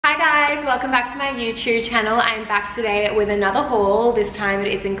guys, welcome back to my YouTube channel. I'm back today with another haul. This time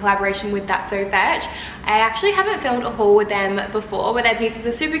it is in collaboration with That's So Fetch. I actually haven't filmed a haul with them before, but their pieces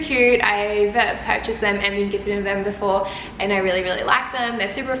are super cute. I've purchased them and been gifted them before, and I really like them. They're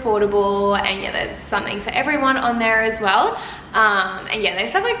super affordable, and yeah, there's something for everyone on there as well. And yeah, they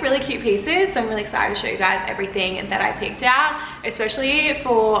just have like really cute pieces, so I'm really excited to show you guys everything that I picked out, especially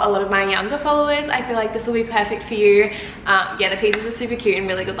for a lot of my younger followers. I feel like this will be perfect for you. Yeah, the pieces are super cute and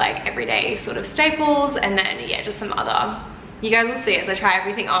really good like everyday sort of staples, and then yeah, just some other, you guys will see as I try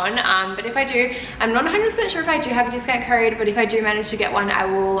everything on. But if I do, I'm not 100% sure if I do have a discount code, but if I do manage to get one, I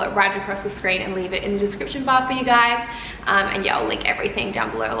will write it across the screen and leave it in the description bar for you guys. And yeah, I'll link everything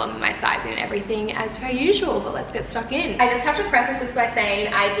down below along with my sizing and everything as per usual, but let's get stuck in. I just have to preface this by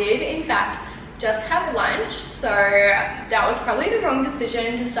saying I did in fact just have lunch, so that was probably the wrong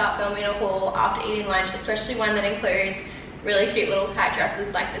decision to start filming a haul after eating lunch, especially one that includes really cute little tight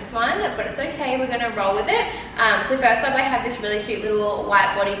dresses like this one, but it's okay, we're gonna roll with it. So first up, I have this really cute little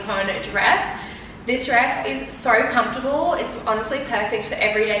white bodycon dress. This dress is so comfortable. It's honestly perfect for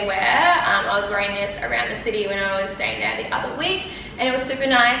everyday wear. I was wearing this around the city when I was staying there the other week, and it was super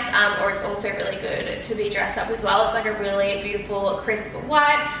nice. Or it's also really good to be dressed up as well. It's like a really beautiful crisp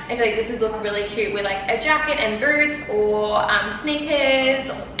white. I feel like this would look really cute with like a jacket and boots, or sneakers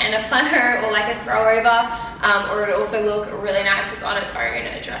and a funner, or like a throwover. Or it would also look really nice just on its own,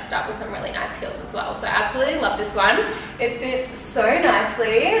 dressed up with some really nice heels as well. So I absolutely love this one. It fits so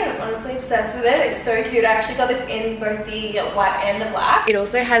nicely. I'm honestly obsessed with it. It's so cute. I actually got this in both the white and the black. It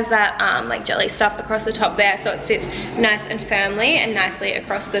also has that like jelly stuff across the top there, so it sits nice and firmly and nicely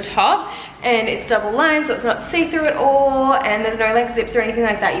across the top. And it's double lined, so it's not see-through at all, and there's no like zips or anything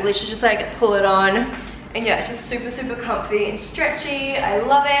like that. You literally just like pull it on. And yeah, it's just super comfy and stretchy. I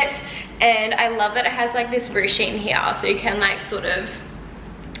love it. And I love that it has like this ruching here, so you can like sort of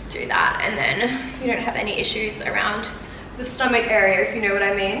do that, and then you don't have any issues around the stomach area, if you know what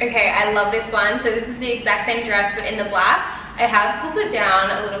I mean. Okay, I love this one. So this is the exact same dress, but in the black. I have pulled it down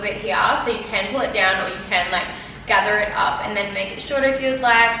a little bit here, so you can pull it down, or you can like gather it up and then make it shorter if you'd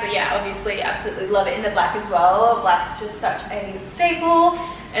like. But yeah, obviously absolutely love it in the black as well. Black's just such a staple,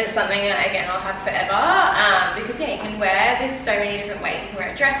 and it's something that again I'll have forever, because yeah, you can wear this so many different ways. You can wear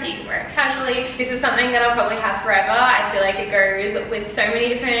it dressy, you can wear it casually. This is something that I'll probably have forever. I feel like it goes with so many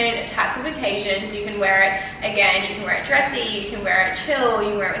different types of occasions. You can wear it, again, you can wear it dressy, you can wear it chill, you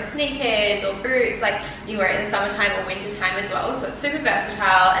can wear it with sneakers or boots, like you wear it in the summertime or winter time as well. So it's super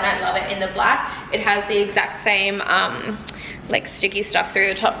versatile, and I love it in the black. It has the exact same like sticky stuff through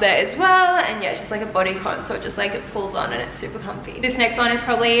the top there as well, and yeah, it's just like a bodycon, so it just like it pulls on and it's super comfy. This next one is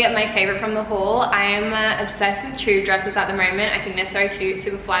probably my favorite from the haul. I am obsessed with tube dresses at the moment. I think they're so cute,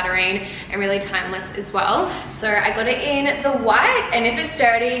 super flattering, and really timeless as well. So I got it in the white, and if it's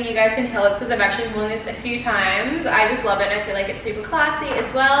dirty, and you guys can tell, it's because I've actually worn this a few times. I just love it, and I feel like it's super classy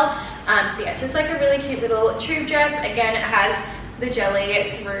as well. So yeah, it's just like a really cute little tube dress. Again, it has the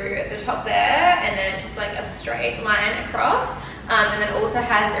jelly through the top there, and then it's just like a straight line across, and then also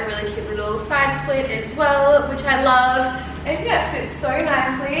has a really cute little side split as well, which I love. And yeah, it fits so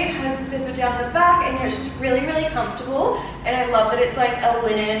nicely. It has a zipper down the back, and yeah, it's just really comfortable. And I love that it's like a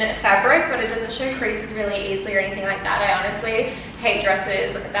linen fabric, but it doesn't show creases really easily or anything like that. I honestly hate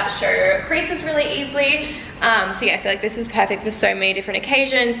dresses that show creases really easily. So yeah, I feel like this is perfect for so many different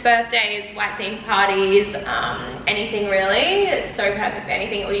occasions: birthdays, white themed parties, anything really. It's so perfect for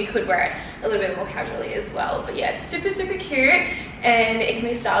anything, or you could wear it a little bit more casually as well. But yeah, it's super cute, and it can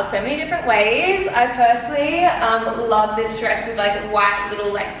be styled so many different ways. I personally love this dress with like white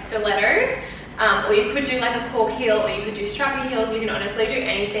little like stilettos. Or you could do like a cork heel, or you could do strappy heels. You can honestly do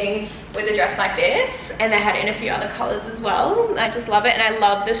anything with a dress like this. And they had it in a few other colors as well. I just love it, and I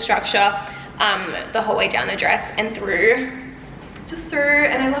love the structure the whole way down the dress and through.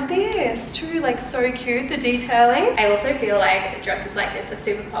 And I love this too, like so cute, the detailing. I also feel like dresses like this are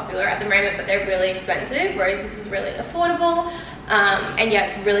super popular at the moment, but they're really expensive, whereas this is really affordable. And yeah,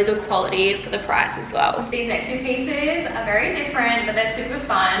 it's really good quality for the price as well. These next two pieces are very different, but they're super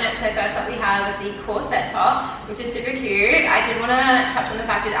fun. So first up we have the corset top, which is super cute. I did want to touch on the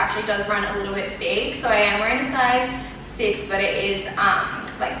fact it actually does run a little bit big, so I am wearing a size 6, but it is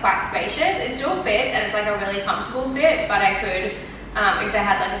like quite spacious. It still fits, and it's like a really comfortable fit, but I could, if they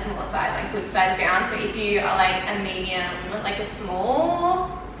had like a smaller size, I could size down. So if you are like a medium, like a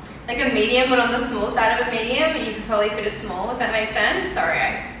small, like a medium but on the small side of a medium, you could probably fit a small, if that makes sense. Sorry,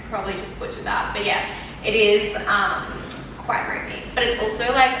 I probably just butchered that, but yeah, it is quite roomy, but it's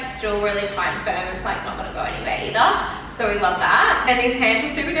also like still really tight and firm. It's like not gonna go anywhere either. So so we love that. And these pants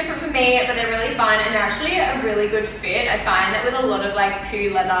are super different for me, but they're really fun and they're actually a really good fit. I find that with a lot of like Pew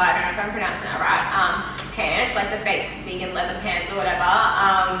leather, I don't know if I'm pronouncing that right, pants, like the fake vegan leather pants or whatever,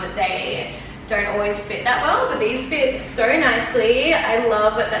 they don't always fit that well, but these fit so nicely. I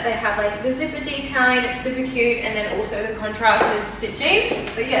love that they have like the zipper detailing, it's super cute, and then also the contrasted stitching.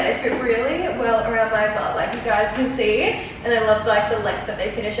 But yeah, they fit really well around my butt, like you guys can see, and I love like the length that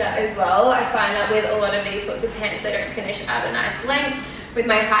they finish at as well. I find that with a lot of these sorts of pants, they don't finish at a nice length with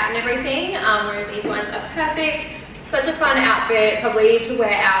my height and everything, whereas these ones are perfect. Such a fun outfit, probably to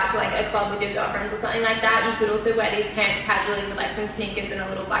wear out to like a club with your girlfriends or something like that. You could also wear these pants casually with like some sneakers and a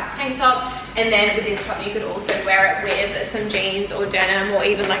little black tank top. And then with this top, you could also wear it with some jeans or denim, or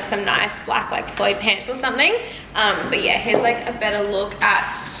even like some nice black like Floyd pants or something. But yeah, here's like a better look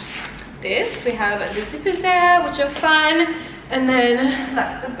at this. We have the zippers there, which are fun. And then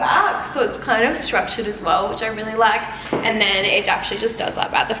that's the back, so it's kind of structured as well, which I really like. And then it actually just does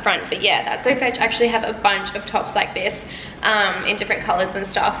that at the front. But yeah, that's So Fetch actually have a bunch of tops like this in different colors and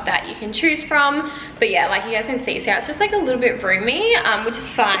stuff that you can choose from. But yeah, like you guys can see, it's just like a little bit roomy, which is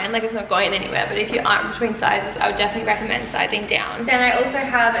fine, like it's not going anywhere. But if you aren't between sizes, I would definitely recommend sizing down. Then I also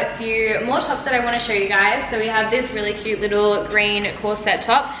have a few more tops that I want to show you guys. So we have this really cute little green corset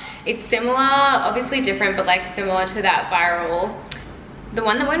top. It's similar, obviously different, but like similar to that the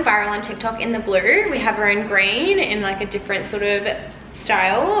one that went viral on TikTok in the blue. We have her in green in like a different sort of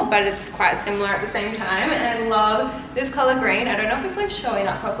style, but it's quite similar at the same time. And I love this color green. I don't know if it's like showing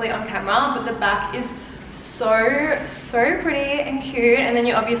up properly on camera, but the back is so pretty and cute. And then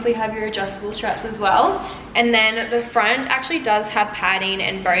you obviously have your adjustable straps as well. And then the front actually does have padding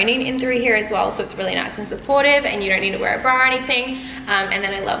and boning in through here as well, so it's really nice and supportive, and you don't need to wear a bra or anything. And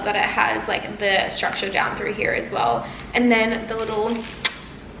then I love that it has like the structure down through here as well. And then the little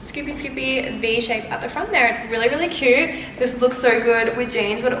scoopy V shape at the front there. It's really cute. This looks so good with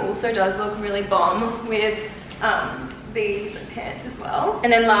jeans, but it also does look really bomb with these pants as well.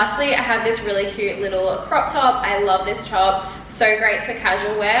 And then lastly, I have this really cute little crop top. I love this top. So great for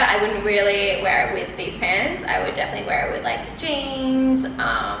casual wear. I wouldn't really wear it with these pants. I would definitely wear it with like jeans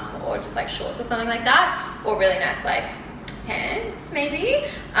or just like shorts or something like that, or really nice like pants maybe.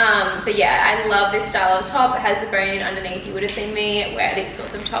 But yeah, I love this style of top. It has the boning underneath. You would have seen me wear these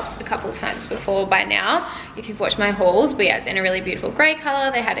sorts of tops a couple times before by now if you've watched my hauls. But yeah, it's in a really beautiful grey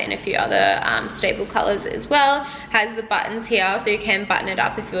colour. They had it in a few other staple colours as well. Has the buttons here, so you can button it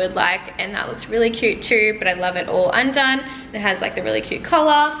up if you would like, and that looks really cute too. But I love it all undone. It has like the really cute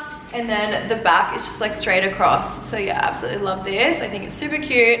collar, and then the back is just like straight across. So yeah, absolutely love this. I think it's super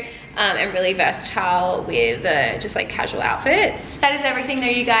cute and really versatile with just like casual outfits. That is everything though,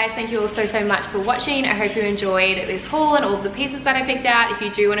 you guys. Thank you all so much for watching. I hope you enjoyed this haul and all of the pieces that I picked out. If you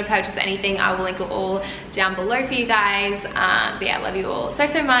do want to purchase anything, I will link it all down below for you guys. But yeah, I love you all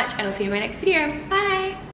so much, and I'll see you in my next video. Bye.